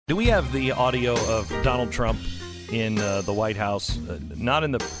Do we have the audio of Donald Trump in the White House? Not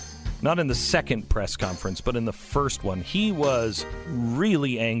in the second press conference, but in the first one. He was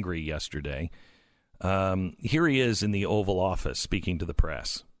really angry yesterday. Here he is in the Oval Office speaking to the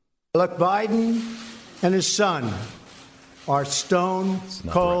press. Look, Biden and his son are stone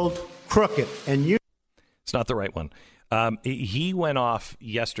cold crooked, and you. It's not the right one. He went off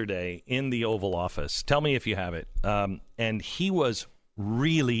yesterday in the Oval Office. Tell me if you have it. And he was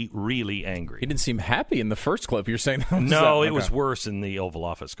really, really angry. He didn't seem happy in the first clip. You're saying that was no, it was worse in the Oval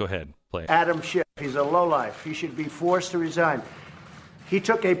Office. Go ahead, play it. Adam Schiff, he's a lowlife. He should be forced to resign. He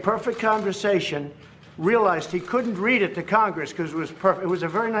took a perfect conversation, realized he couldn't read it to Congress because it was perfect. It was a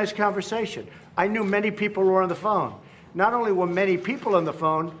very nice conversation. I knew many people were on the phone. Not only were many people on the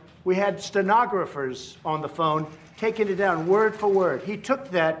phone, we had stenographers on the phone taking it down word for word. He took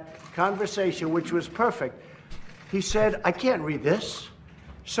that conversation, which was perfect. He said, I can't read this.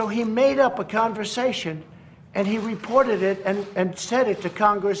 So he made up a conversation, and he reported it and said it to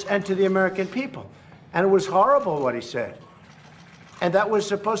Congress and to the American people. And it was horrible what he said. And that was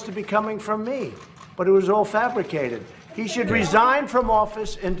supposed to be coming from me, but it was all fabricated. He should resign from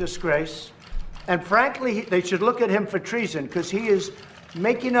office in disgrace. And frankly, they should look at him for treason because he is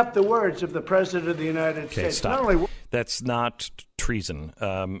making up the words of the President of the United States. Stop. That's not treason.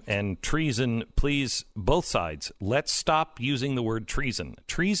 And treason, please, both sides, let's stop using the word treason.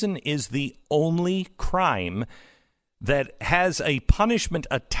 Treason is the only crime that has a punishment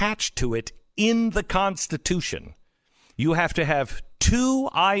attached to it in the Constitution. You have to have 2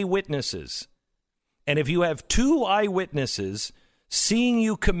 eyewitnesses. And if you have 2 eyewitnesses seeing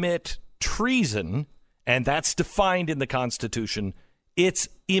you commit treason, and that's defined in the Constitution, it's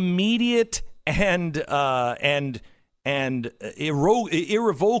immediate and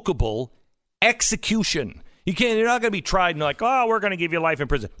irrevocable execution. You're not going to be tried and like, oh, we're going to give you life in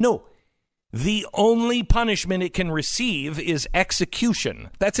prison. No, the only punishment it can receive is execution.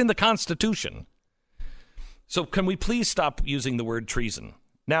 That's in the Constitution. So can we please stop using the word treason?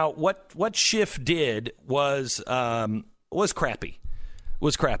 Now, what Schiff did was crappy.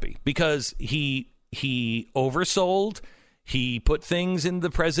 Was crappy because he oversold. He put things in the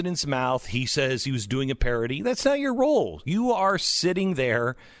president's mouth. He says he was doing a parody. That's not your role. You are sitting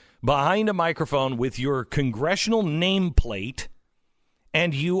there behind a microphone with your congressional nameplate,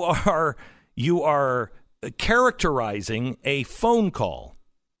 and you are characterizing a phone call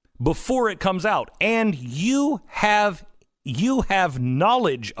before it comes out, and you have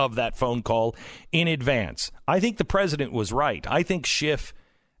knowledge of that phone call in advance. I think the president was right. I think Schiff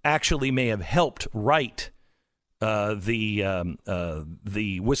actually may have helped write the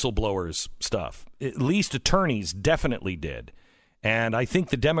whistleblowers stuff. At least attorneys definitely did. And I think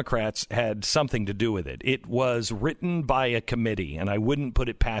the Democrats had something to do with it. It was written by a committee, and I wouldn't put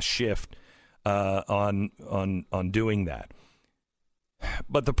it past Schiff on doing that.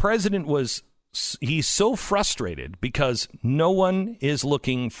 But the president he's so frustrated because no one is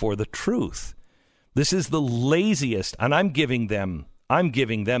looking for the truth. This is the laziest, and I'm giving them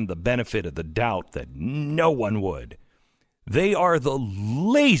the benefit of the doubt that no one would. They are the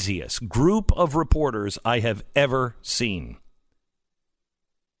laziest group of reporters I have ever seen.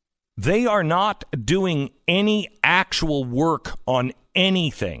 They are not doing any actual work on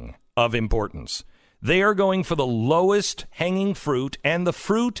anything of importance. They are going for the lowest hanging fruit and the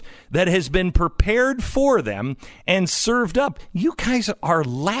fruit that has been prepared for them and served up. You guys are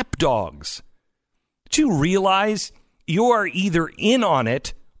lapdogs. Do you realize you are either in on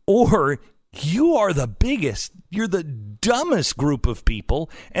it or you are the biggest, you're the dumbest group of people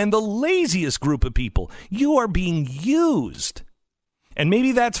and the laziest group of people. You are being used. And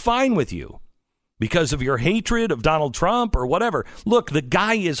maybe that's fine with you because of your hatred of Donald Trump or whatever. Look, the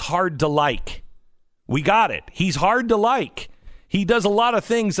guy is hard to like. We got it. He's hard to like. He does a lot of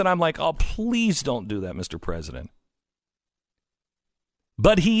things that I'm like, oh, please don't do that, Mr. President.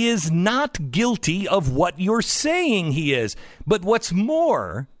 But he is not guilty of what you're saying he is. But what's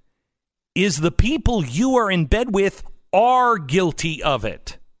more is the people you are in bed with are guilty of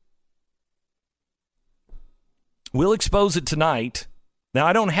it. We'll expose it tonight. Now,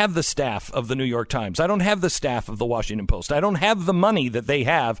 I don't have the staff of the New York Times. I don't have the staff of the Washington Post. I don't have the money that they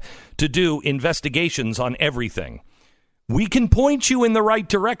have to do investigations on everything. We can point you in the right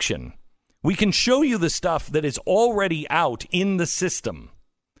direction. We can show you the stuff that is already out in the system.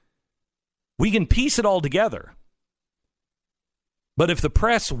 We can piece it all together. But if the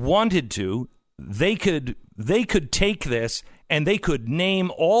press wanted to, they could take this and they could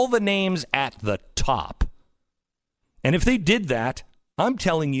name all the names at the top. And if they did that, I'm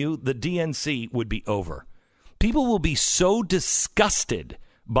telling you, the DNC would be over. People will be so disgusted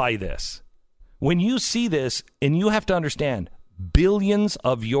by this. When you see this, and you have to understand, billions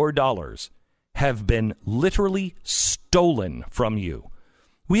of your dollars have been literally stolen from you.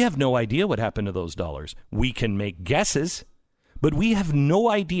 We have no idea what happened to those dollars. We can make guesses, but we have no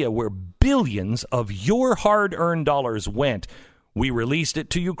idea where billions of your hard-earned dollars went. We released it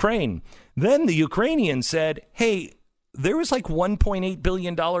to Ukraine. Then the Ukrainians said, hey, there was like $1.8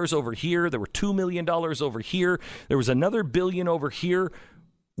 billion over here. There were $2 million over here. There was another billion over here.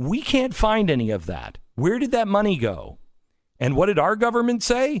 We can't find any of that. Where did that money go? And what did our government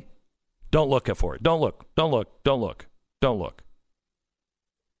say? Don't look for it. Don't look. Don't look. Don't look. Don't look.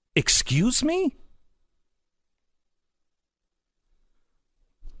 Excuse me?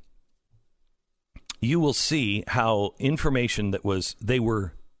 You will see how information that was they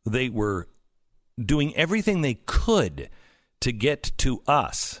were doing everything they could to get to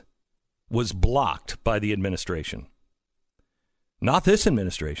us was blocked by the administration. Not this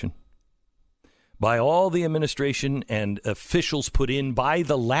administration. By all the administration and officials put in by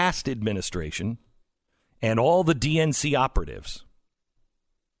the last administration and all the DNC operatives.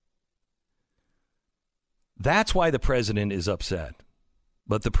 That's why the president is upset.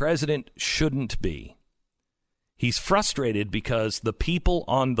 But the president shouldn't be. He's frustrated because the people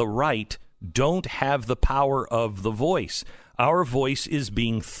on the right don't have the power of the voice. Our voice is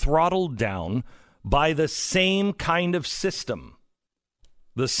being throttled down by the same kind of system,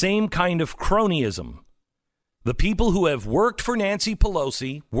 the same kind of cronyism. The people who have worked for Nancy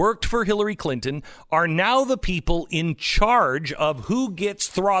Pelosi, worked for Hillary Clinton, are now the people in charge of who gets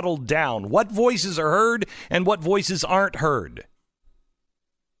throttled down, what voices are heard and what voices aren't heard.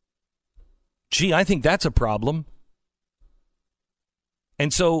 Gee, I think that's a problem.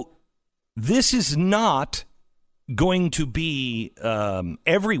 And so this is not going to be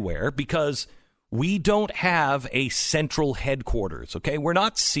everywhere because we don't have a central headquarters, okay? We're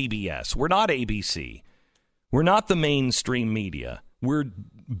not CBS. We're not ABC. We're not the mainstream media. We're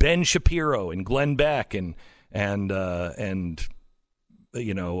Ben Shapiro and Glenn Beck and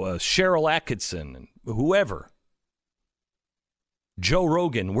Cheryl Atkinson and whoever. Joe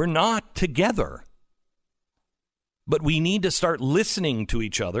Rogan. We're not together. But we need to start listening to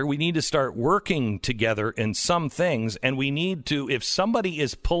each other. We need to start working together in some things. And we need to, if somebody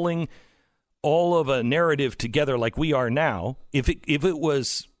is pulling all of a narrative together like we are now, if it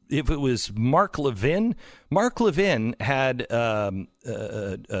was Mark Levin had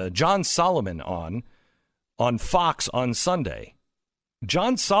John Solomon on Fox on Sunday.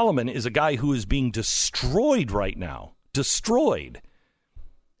 John Solomon is a guy who is being destroyed right now. Destroyed.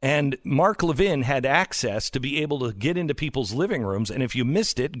 And Mark Levin had access to be able to get into people's living rooms. And if you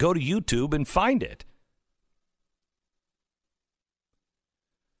missed it, go to YouTube and find it.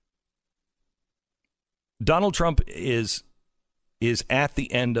 Donald Trump is at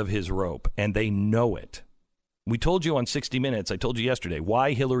the end of his rope, and they know it. We told you on 60 Minutes, I told you yesterday,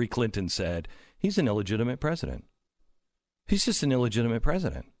 why Hillary Clinton said he's an illegitimate president. He's just an illegitimate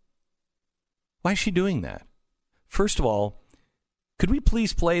president. Why is she doing that? First of all, could we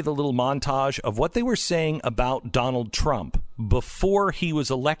please play the little montage of what they were saying about Donald Trump before he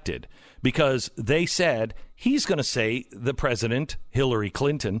was elected? Because they said he's going to say the president, Hillary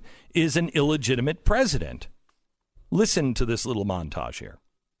Clinton, is an illegitimate president. Listen to this little montage here.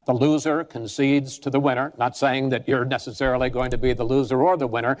 The loser concedes to the winner, not saying that you're necessarily going to be the loser or the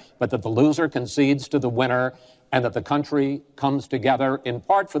winner, but that the loser concedes to the winner and that the country comes together in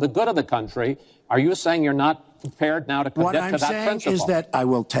part for the good of the country. Are you saying you're not prepared now to commit to that principle? What I'm saying is that I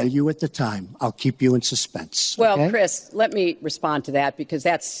will tell you at the time. I'll keep you in suspense. Well, okay? Chris, let me respond to that because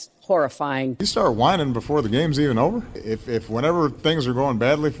that's horrifying. You start whining before the game's even over? If whenever things are going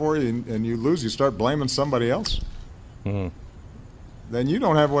badly for you and you lose, you start blaming somebody else? Then you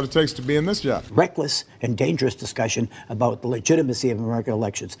don't have what it takes to be in this job. Reckless and dangerous discussion about the legitimacy of American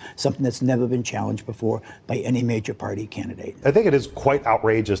elections, something that's never been challenged before by any major party candidate. I think it is quite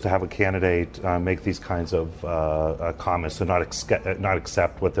outrageous to have a candidate make these kinds of comments and not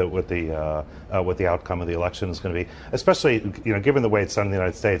accept what the outcome of the election is going to be. Especially, given the way it's done in the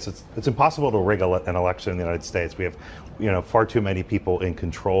United States, it's impossible to rig an election in the United States. We have, far too many people in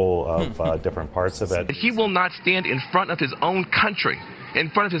control of different parts of it. He will not stand in front of his own country, in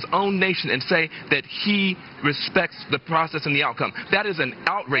front of his own nation, and say that he respects the process and the outcome. That is an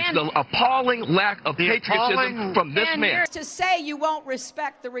outrage, the appalling lack of patriotism from this man. To say you won't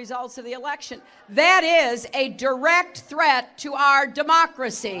respect the results of the election, that is a direct threat to our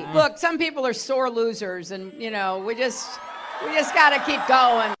democracy. Look, some people are sore losers, and, we just got to keep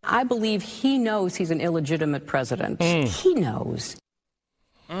going. I believe he knows he's an illegitimate president. He knows.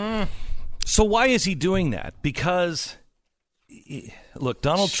 So why is he doing that? Because look,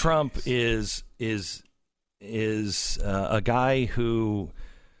 Donald Trump is a guy who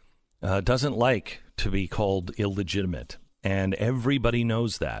doesn't like to be called illegitimate, and everybody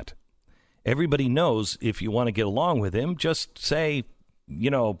knows that. Everybody knows if you want to get along with him, just say,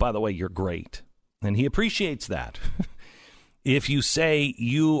 by the way, you're great. And he appreciates that. If you say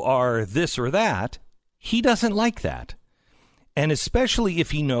you are this or that, he doesn't like that. And especially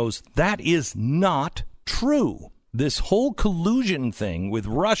if he knows that is not true. This whole collusion thing with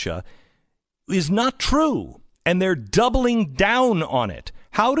Russia is not true. And they're doubling down on it.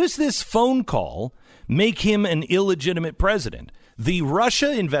 How does this phone call make him an illegitimate president? The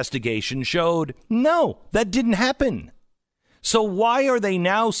Russia investigation showed, no, that didn't happen. So why are they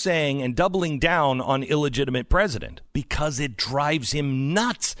now saying and doubling down on illegitimate president? Because it drives him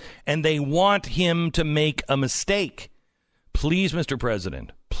nuts, and they want him to make a mistake. Please, Mr.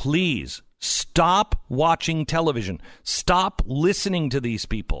 President, please stop watching television. Stop listening to these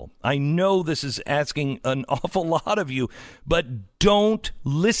people. I know this is asking an awful lot of you, but don't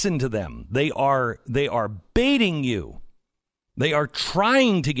listen to them. They are baiting you. They are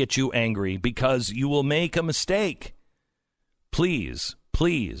trying to get you angry because you will make a mistake. Please,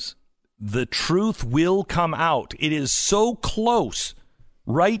 please, the truth will come out. It is so close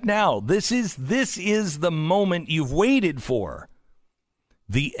right now. This is the moment you've waited for.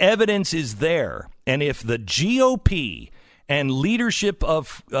 The evidence is there. And if the GOP and leadership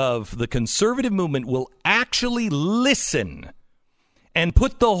of the conservative movement will actually listen and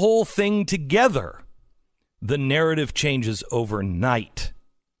put the whole thing together, the narrative changes overnight.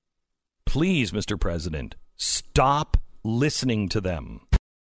 Please, Mr. President, stop listening to them.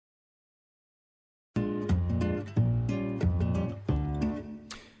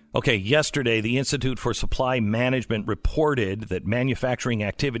 Okay, yesterday, the Institute for Supply Management reported that manufacturing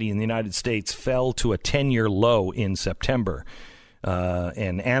activity in the United States fell to a 10-year low in September.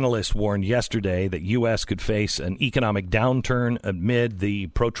 An analyst warned yesterday that U.S. could face an economic downturn amid the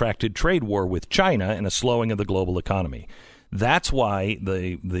protracted trade war with China and a slowing of the global economy. That's why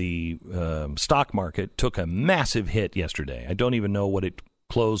the stock market took a massive hit yesterday. I don't even know what it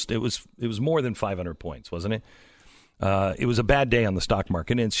closed. It was more than 500 points, wasn't it? It was a bad day on the stock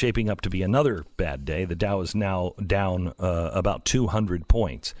market, and it's shaping up to be another bad day. The Dow is now down about 200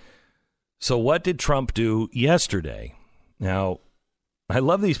 points. So what did Trump do yesterday? Now, I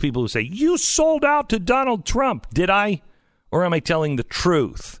love these people who say, you sold out to Donald Trump. Did I? Or am I telling the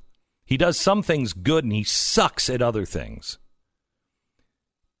truth? He does some things good, and he sucks at other things.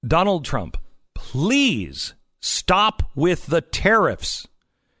 Donald Trump, please stop with the tariffs.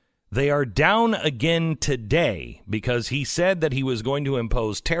 They are down again today because he said that he was going to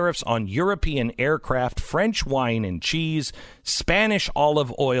impose tariffs on European aircraft, French wine and cheese, Spanish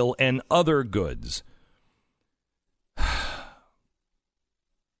olive oil, and other goods.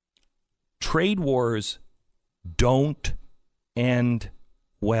 Trade wars don't end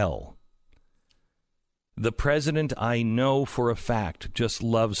well. The president, I know for a fact, just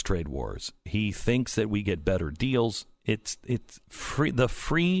loves trade wars. He thinks that we get better deals. It's free. The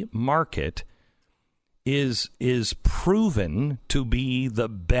free market is proven to be the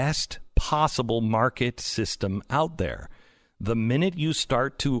best possible market system out there. The minute you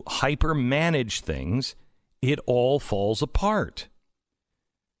start to hyper manage things, it all falls apart.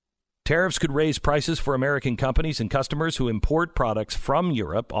 Tariffs could raise prices for American companies and customers who import products from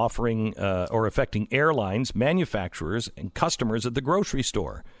Europe, offering or affecting airlines, manufacturers, and customers at the grocery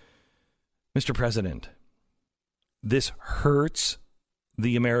store. Mr. President, this hurts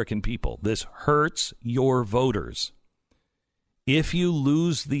the American people. This hurts your voters. If you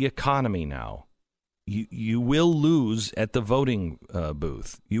lose the economy now, you will lose at the voting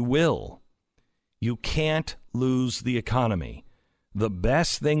booth. You will. You can't lose the economy. The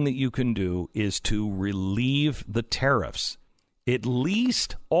best thing that you can do is to relieve the tariffs, at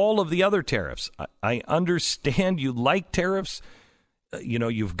least all of the other tariffs. I understand you like tariffs.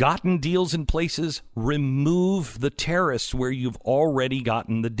 You've gotten deals in places. Remove the tariffs where you've already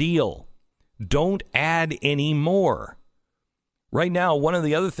gotten the deal. Don't add any more. Right now, one of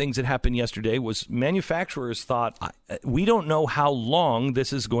the other things that happened yesterday was manufacturers thought, we don't know how long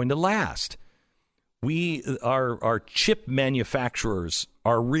this is going to last. Our chip manufacturers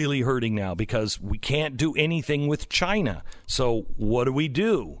are really hurting now because we can't do anything with China. So what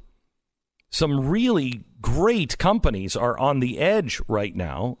do? Some really great companies are on the edge right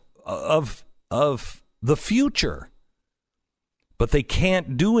now of the future. But they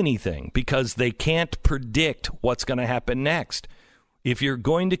can't do anything because they can't predict what's going to happen next. If you're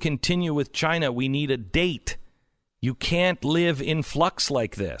going to continue with China, we need a date. You can't live in flux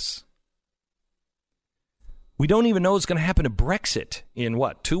like this. We don't even know what's going to happen to Brexit in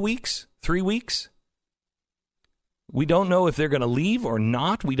 2 weeks? 3 weeks? We don't know if they're going to leave or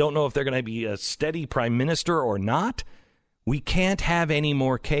not. We don't know if they're going to be a steady prime minister or not. We can't have any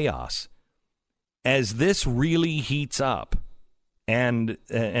more chaos. As this really heats up and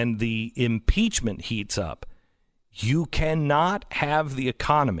the impeachment heats up, you cannot have the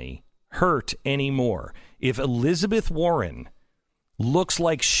economy hurt anymore. If Elizabeth Warren looks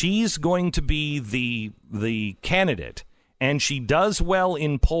like she's going to be the candidate, and she does well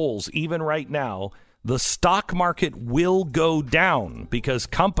in polls even right now, the stock market will go down because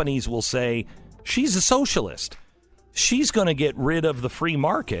companies will say, she's a socialist. She's going to get rid of the free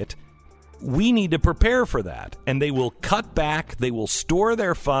market. We need to prepare for that. And they will cut back. They will store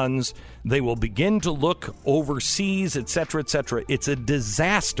their funds. They will begin to look overseas, et cetera, et cetera. It's a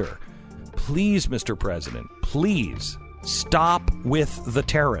disaster. Please, Mr. President, please stop with the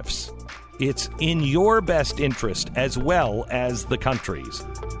tariffs. It's in your best interest as well as the country's.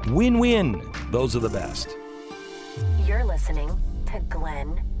 Win-win. Those are the best. You're listening to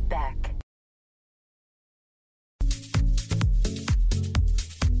Glenn Beck.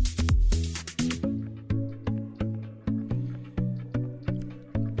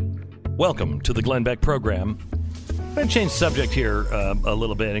 Welcome to the Glenn Beck program. I'm going to change the subject here a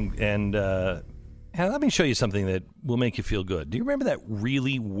little bit and let me show you something that will make you feel good. Do you remember that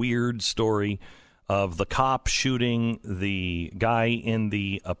really weird story of the cop shooting the guy in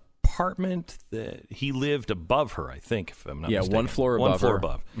the apartment that he lived above her, I think, if I'm not mistaken. One floor above her.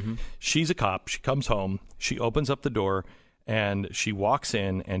 Mm-hmm. She's a cop. She comes home. She opens up the door, and she walks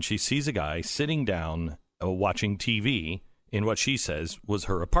in, and she sees a guy sitting down watching TV in what she says was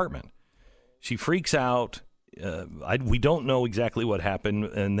her apartment. She freaks out. We don't know exactly what happened,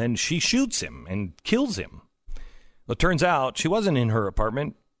 and then she shoots him and kills him. Well, it turns out she wasn't in her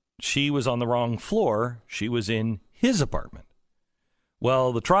apartment. She was on the wrong floor. She was in his apartment.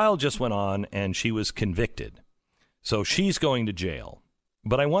 Well, the trial just went on, and she was convicted. So she's going to jail.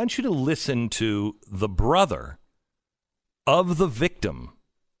 But I want you to listen to the brother of the victim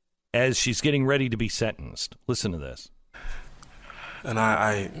as she's getting ready to be sentenced. Listen to this. And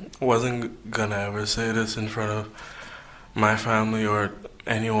I wasn't gonna ever say this in front of my family or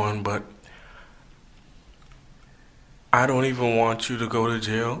anyone, but I don't even want you to go to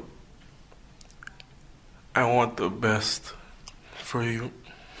jail. I want the best for you.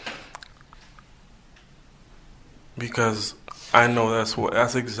 Because I know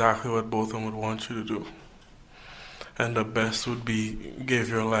that's exactly what both of them would want you to do. And the best would be give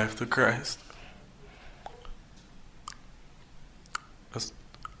your life to Christ.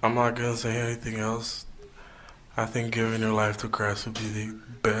 I'm not going to say anything else. I think giving your life to Christ would be the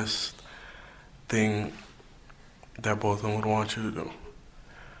best thing that both of them would want you to do.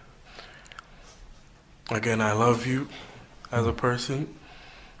 Again, I love you as a person.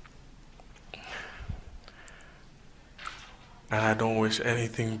 And I don't wish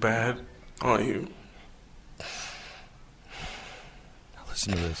anything bad on you.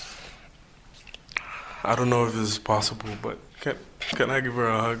 Listen to this. I don't know if this is possible, but can I give her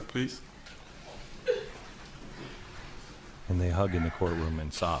a hug, please? And they hug in the courtroom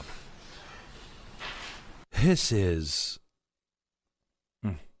and sob. This is,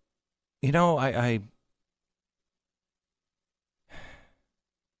 you know,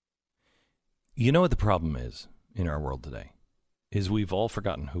 you know what the problem is in our world today? Is we've all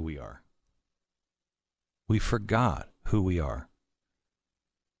forgotten who we are. We forgot who we are.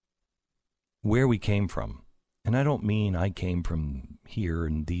 Where we came from. And I don't mean I came from here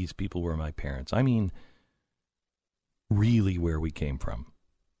and these people were my parents. I mean really where we came from.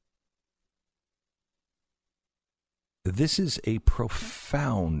 This is a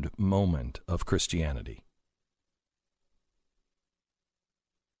profound moment of Christianity.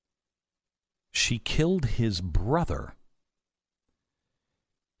 She killed his brother.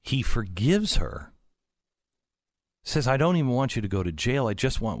 He forgives her. Says, I don't even want you to go to jail. I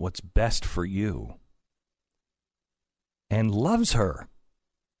just want what's best for you. And loves her.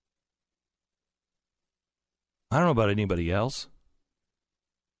 I don't know about anybody else.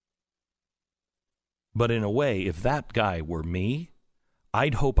 But in a way, if that guy were me,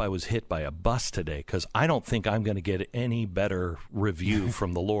 I'd hope I was hit by a bus today, because I don't think I'm going to get any better review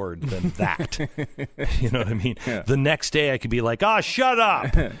from the Lord than that. You know what I mean? Yeah. The next day I could be like, shut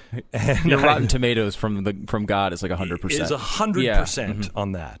up. And your Rotten Tomatoes from God is like 100%. Is 100%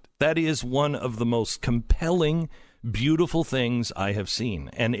 on that. That is one of the most compelling, beautiful things I have seen.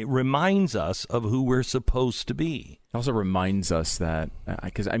 And it reminds us of who we're supposed to be. It also reminds us that,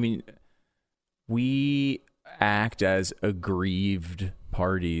 because, I mean, we act as aggrieved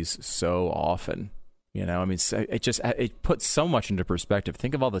parties so often. You know, I mean, it puts so much into perspective.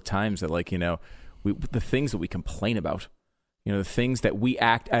 Think of all the times that, like, you know, the things that we complain about. You know, the things that we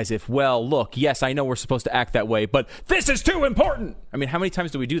act as if, well, look, yes, I know we're supposed to act that way, but this is too important. I mean, how many times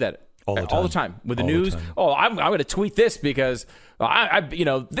do we do that? All the time. With the news. I'm going to tweet this because,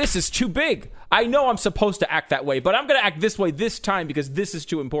 this is too big. I know I'm supposed to act that way, but I'm going to act this way this time because this is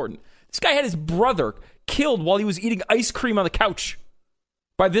too important. This guy had his brother killed while he was eating ice cream on the couch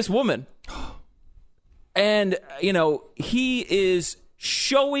by this woman. And, you know, he is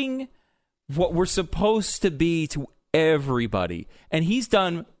showing what we're supposed to be to everybody. And he's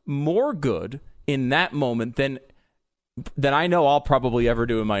done more good in that moment than I know I'll probably ever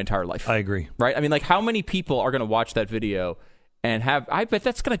do in my entire life. I agree. Right? I mean, like, how many people are going to watch that video and I bet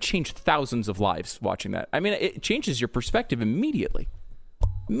that's going to change thousands of lives watching that. I mean, it changes your perspective immediately.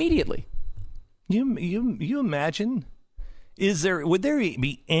 Immediately. You imagine? Would there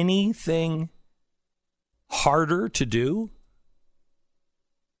be anything harder to do?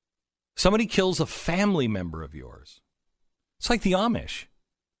 Somebody kills a family member of yours. It's like the Amish.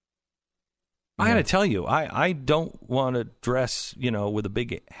 I got to tell you, I don't want to dress, with a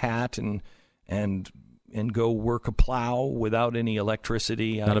big hat and go work a plow without any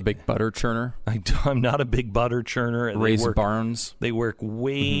electricity. Not a big butter churner. I'm not a big butter churner. Raise barns. They work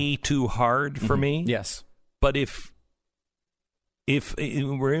way too hard for me. Yes. But if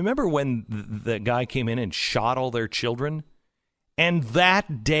remember when the guy came in and shot all their children, and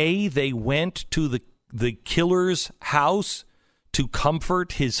that day they went to the killer's house to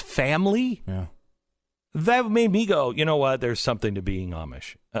comfort his family? Yeah. That made me go, you know what? There's something to being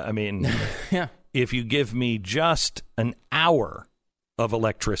Amish. I mean, yeah. If you give me just an hour of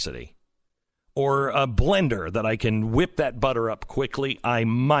electricity or a blender that I can whip that butter up quickly, I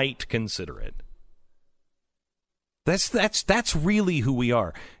might consider it. That's really who we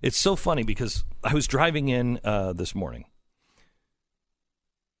are. It's so funny because I was driving in this morning.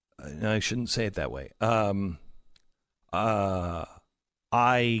 I shouldn't say it that way.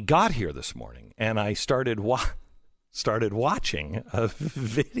 I got here this morning and I started watching a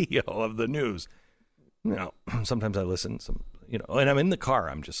video of the news. Sometimes I listen, and I'm in the car.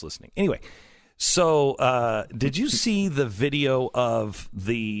 I'm just listening. Anyway, so did you see the video of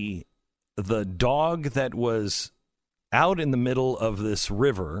the dog that was out in the middle of this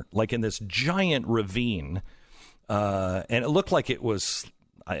river, like in this giant ravine, and it looked like it was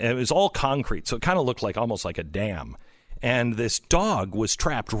all concrete, so it kind of looked like almost like a dam. And this dog was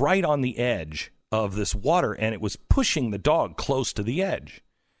trapped right on the edge of this water, and it was pushing the dog close to the edge.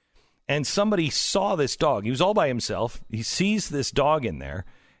 And somebody saw this dog. He was all by himself. He sees this dog in there,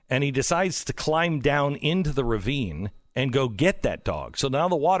 and he decides to climb down into the ravine and go get that dog. So now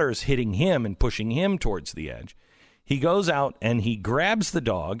the water is hitting him and pushing him towards the edge. He goes out, and he grabs the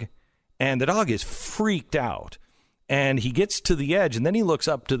dog, and the dog is freaked out. And he gets to the edge, and then he looks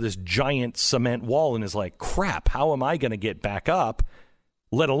up to this giant cement wall and is like, crap, how am I going to get back up,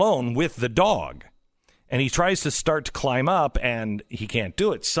 let alone with the dog? And he tries to start to climb up, and he can't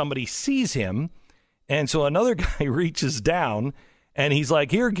do it. Somebody sees him, and so another guy reaches down, and he's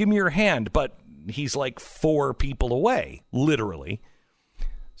like, here, give me your hand. But he's like 4 people away, literally.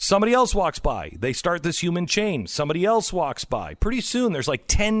 Somebody else walks by. They start this human chain. Somebody else walks by. Pretty soon, there's like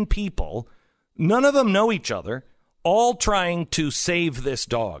 10 people. None of them know each other. All trying to save this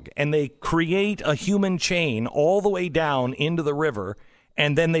dog. And they create a human chain all the way down into the river,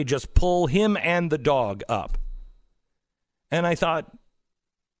 and then they just pull him and the dog up. And I thought,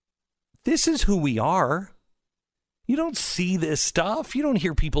 this is who we are. You don't see this stuff. You don't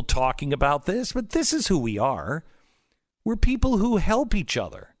hear people talking about this, but this is who we are. We're people who help each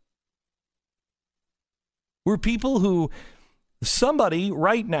other. We're people who, somebody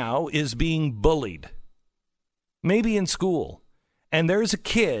right now is being bullied. Maybe in school, and there's a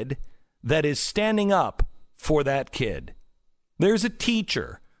kid that is standing up for that kid. There's a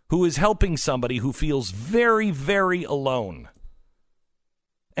teacher who is helping somebody who feels very, very alone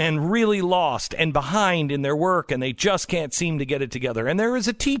and really lost and behind in their work, and they just can't seem to get it together. And there is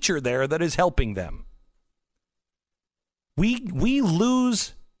a teacher there that is helping them. We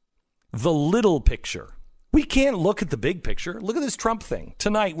lose the little picture. We can't look at the big picture. Look at this Trump thing.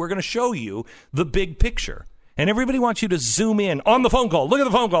 Tonight, we're going to show you the big picture. And everybody wants you to zoom in on the phone call. Look at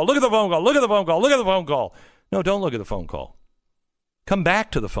the phone call. Look at the phone call. Look at the phone call. Look at the phone call. No, don't look at the phone call. Come back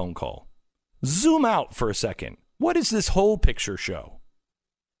to the phone call. Zoom out for a second. What does this whole picture show?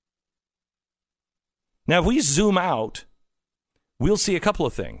 Now, if we zoom out, we'll see a couple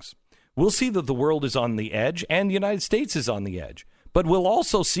of things. We'll see that the world is on the edge and the United States is on the edge. But we'll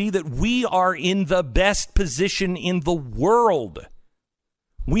also see that we are in the best position in the world.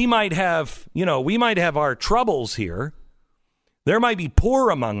 We might have our troubles here. There might be poor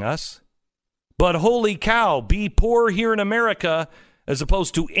among us, but holy cow, be poor here in America as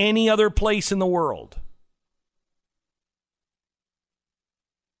opposed to any other place in the world.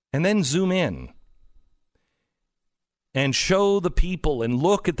 And then zoom in and show the people and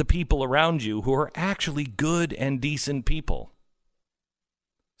look at the people around you who are actually good and decent people.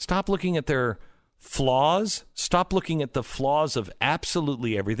 Stop looking at their flaws. Stop looking at the flaws of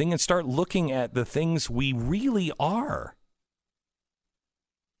absolutely everything and start looking at the things we really are.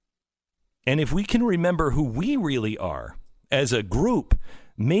 And if we can remember who we really are as a group,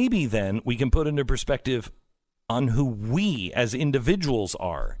 maybe then we can put into perspective on who we as individuals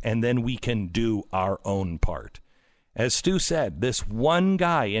are, and then we can do our own part. As Stu said, this one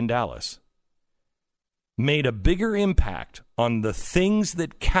guy in Dallas made a bigger impact on the things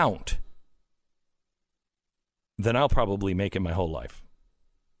that count than I'll probably make in my whole life.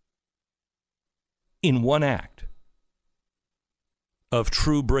 In one act of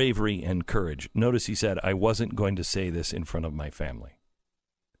true bravery and courage. Notice he said, I wasn't going to say this in front of my family.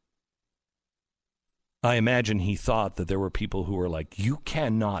 I imagine he thought that there were people who were like, you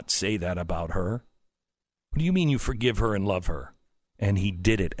cannot say that about her. What do you mean you forgive her and love her? And he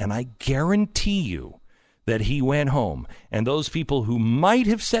did it. And I guarantee you that he went home, and those people who might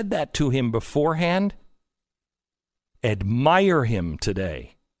have said that to him beforehand admire him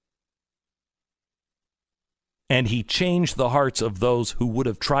today. And he changed the hearts of those who would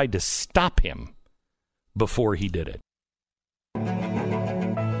have tried to stop him before he did it.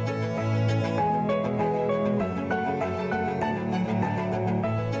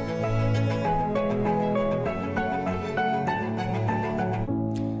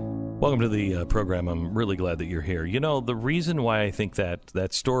 Welcome to the program. I'm really glad that you're here. You know, the reason why I think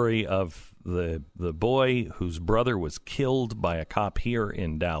that story of the boy whose brother was killed by a cop here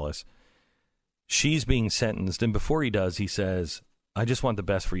in Dallas, she's being sentenced, and before he does, he says, I just want the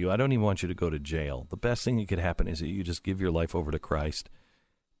best for you. I don't even want you to go to jail. The best thing that could happen is that you just give your life over to Christ,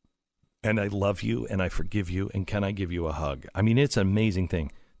 and I love you, and I forgive you, and can I give you a hug? I mean, it's an amazing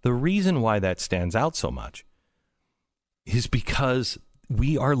thing. The reason why that stands out so much is because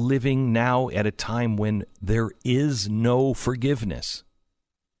we are living now at a time when there is no forgiveness.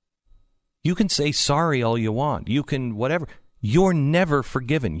 You can say sorry all you want. You can whatever. You're never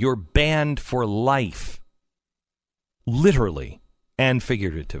forgiven. You're banned for life. Literally and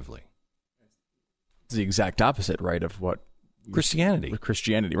figuratively. It's the exact opposite, right, of what Christianity.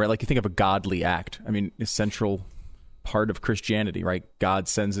 Christianity, right? Like you think of a godly act. I mean, a central part of Christianity, right? God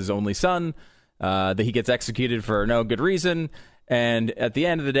sends his only son, that he gets executed for no good reason. And at the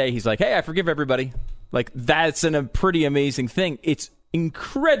end of the day, he's like, hey, I forgive everybody. Like, that's a pretty amazing thing. It's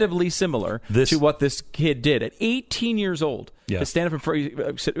incredibly similar to what this kid did at 18 years old. Yeah. To stand up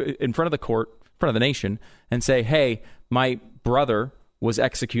in front of the court, in front of the nation, and say, hey, my brother was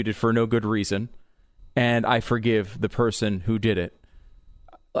executed for no good reason, and I forgive the person who did it.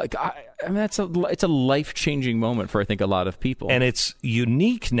 Like, I mean, it's a life-changing moment for, I think, a lot of people. And it's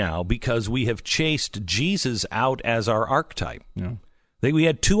unique now because we have chased Jesus out as our archetype. Yeah. We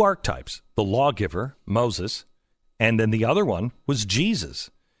had two archetypes, the lawgiver, Moses, and then the other one was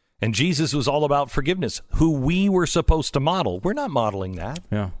Jesus. And Jesus was all about forgiveness, who we were supposed to model. We're not modeling that.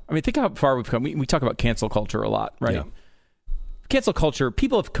 Yeah. I mean, think how far we've come. We talk about cancel culture a lot, right? Yeah. Cancel culture,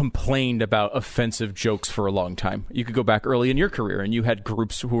 people have complained about offensive jokes for a long time. You could go back early in your career, and you had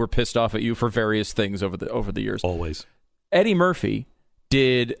groups who were pissed off at you for various things over the years. Always. Eddie Murphy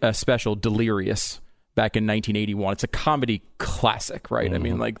did a special, Delirious, back in 1981. It's a comedy classic, right? Mm-hmm. I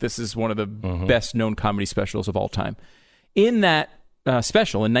mean, like, this is one of the best-known comedy specials of all time. In that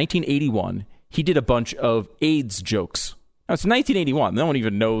special, in 1981, he did a bunch of AIDS jokes. Now, it's 1981. No one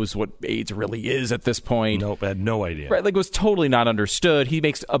even knows what AIDS really is at this point. Nope, I had no idea. Right, like, it was totally not understood. He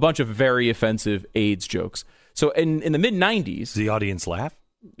makes a bunch of very offensive AIDS jokes. So in the mid-90s... Does the audience laugh?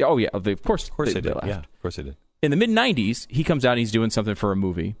 Oh, yeah, of course they did. laughed. Yeah, of course they did. In the mid-90s, he comes out and he's doing something for a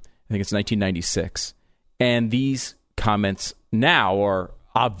movie. I think it's 1996. And these comments now are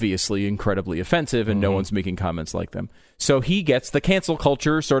obviously incredibly offensive, and no one's making comments like them. So he gets the cancel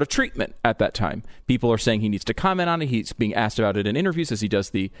culture sort of treatment at that time. People are saying he needs to comment on it. He's being asked about it in interviews as he does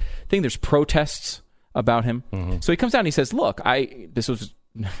the thing. There's protests about him. So he comes out and he says, look, I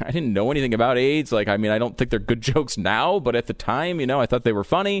didn't know anything about AIDS. Like, I mean, I don't think they're good jokes now, but at the time, I thought they were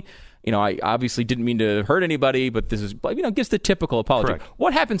funny. I obviously didn't mean to hurt anybody, but this is, gives the typical apology. Correct.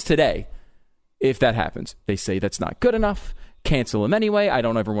 What happens today if that happens? They say that's not good enough. cancel him anyway. I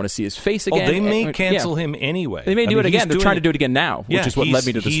don't ever want to see his face again. Oh, they may cancel him anyway. They may do it again. They're trying to do it again now, which is what led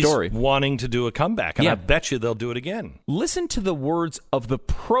me to the story. He's wanting to do a comeback, and I bet you they'll do it again. Listen to the words of the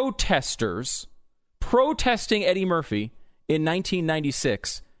protesters protesting Eddie Murphy in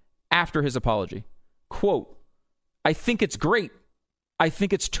 1996 after his apology. Quote, "I think it's great. I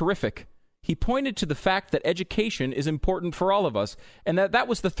think it's terrific. He pointed to the fact that education is important for all of us, and that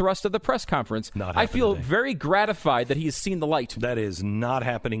was the thrust of the press conference. I feel very gratified that he has seen the light." That is not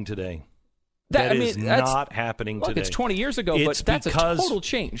happening today. That is not happening today. It's 20 years ago, but that's a total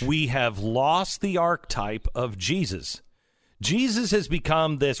change. We have lost the archetype of Jesus. Jesus has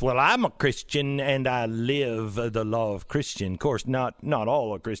become this, well, I'm a Christian and I live the law of Christian. Of course, not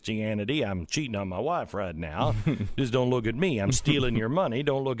all of Christianity. I'm cheating on my wife right now. Just don't look at me. I'm stealing your money.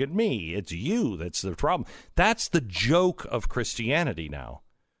 Don't look at me. It's you that's the problem. That's the joke of Christianity now.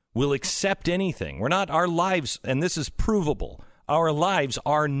 We'll accept anything. We're not, our lives, and this is provable, our lives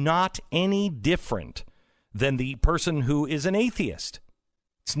are not any different than the person who is an atheist.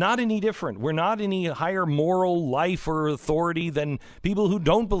 It's not any different. We're not any higher moral life or authority than people who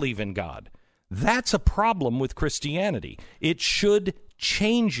don't believe in God. That's a problem with Christianity. It should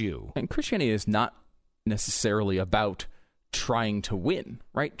change you. And Christianity is not necessarily about trying to win,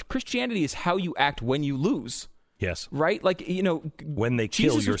 right? Christianity is how you act when you lose. Yes. Right? Like, when they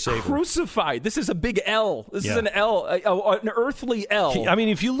kill Jesus your was Savior. Crucified. This is a big L. This is an L, an earthly L. I mean,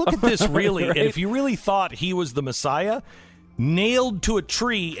 if you look at this really, right? And if you really thought he was the Messiah, nailed to a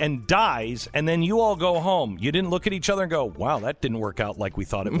tree and dies, and then you all go home. You didn't look at each other and go, wow, that didn't work out like we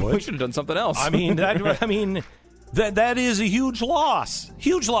thought it would. We should have done something else. I mean, that is a huge loss.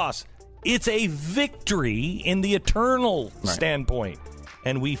 Huge loss. It's a victory in the eternal standpoint.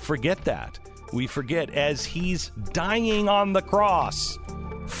 And we forget that. We forget as he's dying on the cross,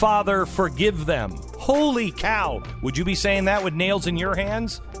 Father, forgive them. Holy cow. Would you be saying that with nails in your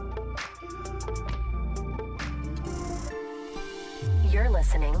hands? You're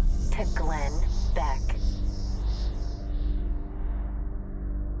listening to Glenn Beck.